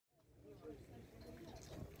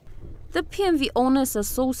The PMV Owners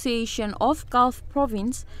Association of Gulf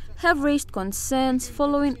Province have raised concerns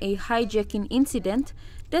following a hijacking incident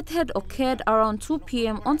that had occurred around 2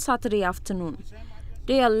 p.m. on Saturday afternoon.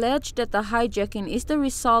 They allege that the hijacking is the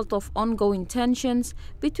result of ongoing tensions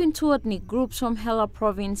between two ethnic groups from Hela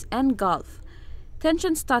Province and Gulf.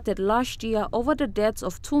 Tensions started last year over the deaths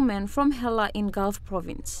of 2 men from Hela in Gulf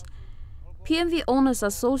Province. PMV Owners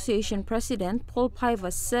Association President Paul Piver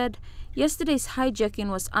said yesterday's hijacking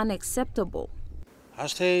was unacceptable. I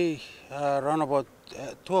stay around about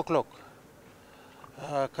 2 o'clock.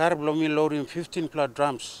 Car blow me loading 15 plus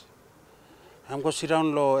drums. I'm going to sit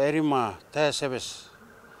down lo erima tire service.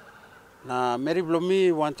 Na Mary blow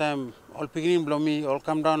me one time, all beginning blow me, all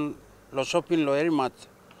come down lo shopping lo erimat.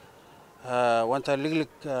 One time liglik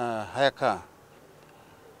hire car.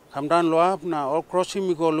 Come down lo up, na all crossing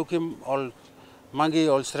me go look him, all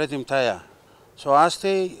mangi, all straight him tire. So I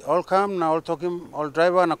stay, all come, now all talk him, all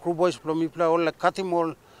driver and crew boys blow me play, all like cut him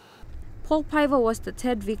all. Paul Piver was the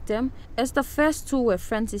third victim, as the first two were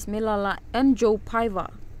Francis Milala and Joe Piver.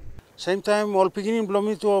 Same time, all beginning blow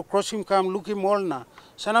me to all cross him, come look him all na.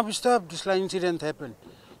 Son up stop, this like incident happened.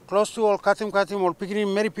 Close to all cut him, all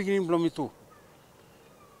beginning, Mary beginning blow me too.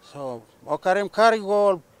 So, all carry go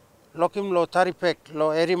all lock him lo Taripek,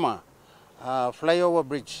 lo Erima, flyover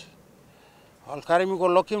bridge. All carry me go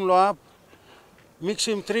lock him lo up, mix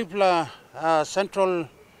him triple central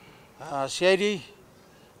CID,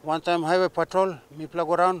 one time highway patrol, me plug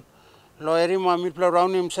around, lo Erima, me plug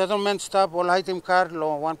around him, settlement stop, all height him car,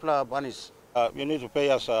 lo one plug banis. You need to pay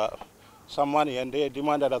us some money, and they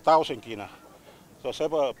demanded 1,000 kina. So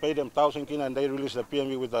Seba paid them 1,000 kina, and they released the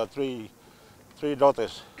PMV with three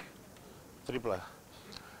daughters, triple.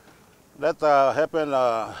 That happened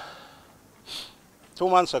 2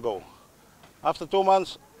 months ago. After 2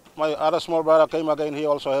 months, my other small brother came again. He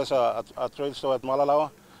also has a trade store at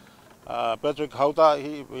Malalawa. Patrick Hauta,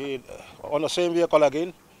 he on the same vehicle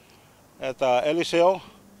again at Eliseo.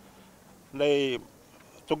 They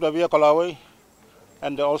took the vehicle away,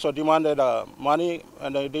 and they also demanded money,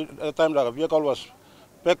 and at the time the vehicle was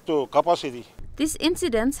back to capacity. These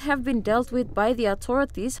incidents have been dealt with by the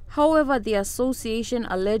authorities. However, the association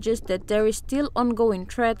alleges that there is still ongoing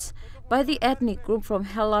threats by the ethnic group from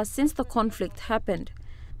Hela since the conflict happened.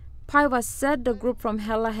 Piver said the group from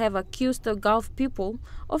Hela have accused the Gulf people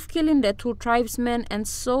of killing their 2 tribesmen and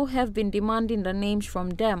so have been demanding the names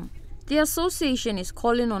from them. The association is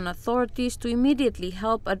calling on authorities to immediately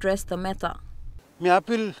help address the matter. Me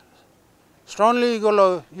appeal strongly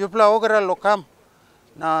go yupla ogara lo kam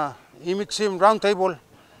na imi sim round table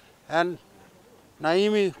and na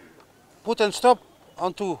imi put and stop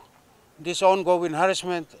onto this ongoing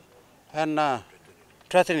harassment and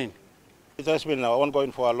threatening. It has been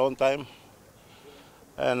ongoing for a long time,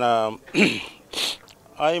 and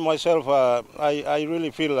I myself, I really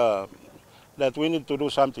feel that we need to do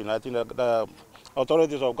something. I think that the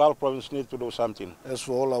authorities of Gulf Province need to do something. As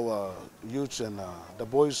for all our youths and the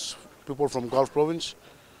boys, people from Gulf Province,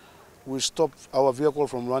 we stopped our vehicle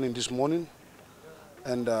from running this morning,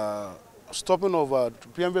 and stopping of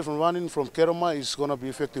PMV from running from Kerama is going to be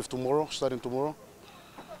effective tomorrow, starting tomorrow.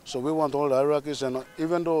 So we want all the hierarchies, and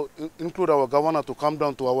even though include our governor, to come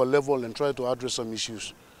down to our level and try to address some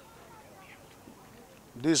issues.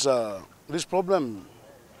 This problem,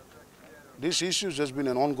 these issues has been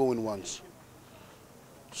an ongoing ones.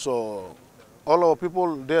 So all our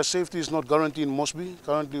people, their safety is not guaranteed in Mosby.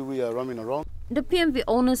 Currently we are roaming around. The PMV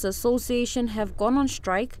Owners Association have gone on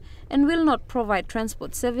strike and will not provide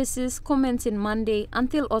transport services commencing Monday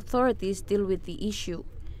until authorities deal with the issue.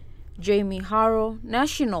 Jamie Harrow,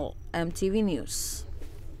 National EMTV News.